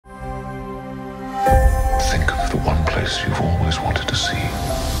place you've always wanted to see.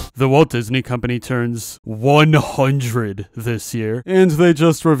 The Walt Disney Company turns 100 this year, and they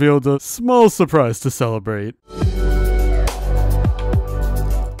just revealed a small surprise to celebrate.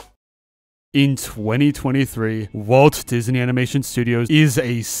 In 2023, Walt Disney Animation Studios is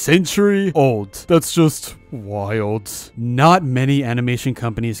a century old. That's just wild. Not many animation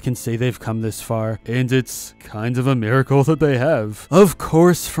companies can say they've come this far, and it's kind of a miracle that they have. Of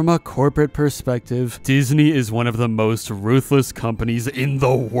course, from a corporate perspective, Disney is one of the most ruthless companies in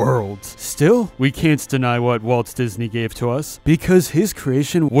the world. Still, we can't deny what Walt Disney gave to us, because his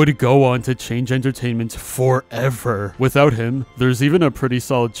creation would go on to change entertainment forever. Without him, there's even a pretty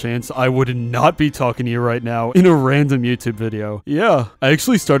solid chance I would not be talking to you right now in a random YouTube video. Yeah, I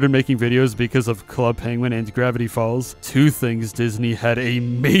actually started making videos because of Club Penguin and Gravity Falls, two things Disney had a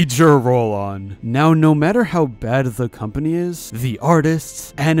major role on. Now, no matter how bad the company is, the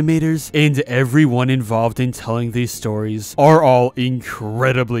artists, animators, and everyone involved in telling these stories are all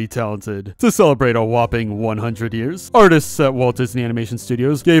incredibly talented. To celebrate a whopping 100 years, artists at Walt Disney Animation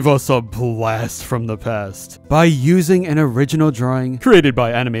Studios gave us a blast from the past. By using an original drawing created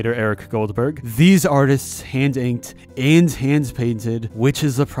by animator Eric Goldberg, these artists hand-inked and hand-painted, which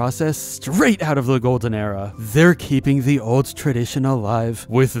is a process straight out of the golden era. They're keeping the old tradition alive,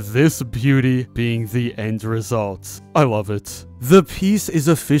 with this beauty being the end result. I love it. The piece is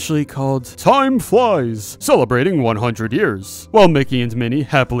officially called Time Flies, celebrating 100 years. While Mickey and Minnie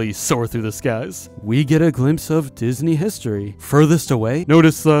happily soar through the skies, we get a glimpse of Disney history. Furthest away,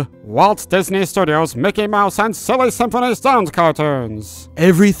 notice the Walt Disney Studios Mickey Mouse and Silly Symphony Sound cartoons.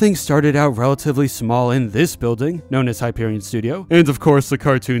 Everything started out relatively small in this building, known as Hyperion Studio, and of course the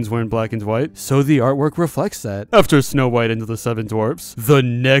cartoons were in black and white, so the artwork reflects that. After Snow White and the Seven Dwarfs, the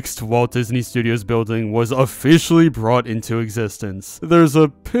next Walt Disney Studios building was officially brought into existence. There's a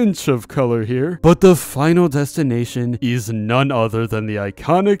pinch of color here, but the final destination is none other than the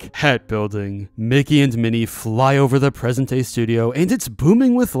iconic Hat Building. Mickey and Minnie fly over the present-day studio, and it's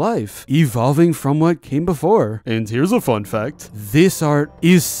booming with life, evolving from what came before. And here's a fun fact. This art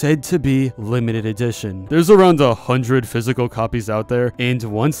is said to be limited edition. There's around 100 physical copies out there, and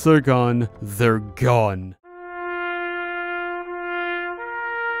once they're gone, they're gone.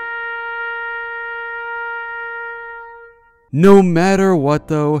 No matter what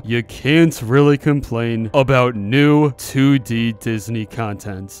though, you can't really complain about new 2D Disney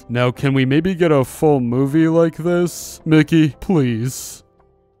content. Now, can we maybe get a full movie like this? Mickey, please.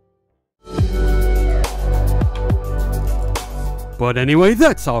 But anyway,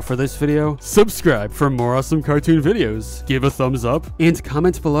 that's all for this video. Subscribe for more awesome cartoon videos. Give a thumbs up and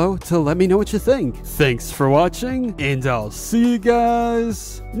comment below to let me know what you think. Thanks for watching, and I'll see you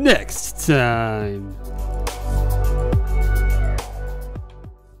guys next time.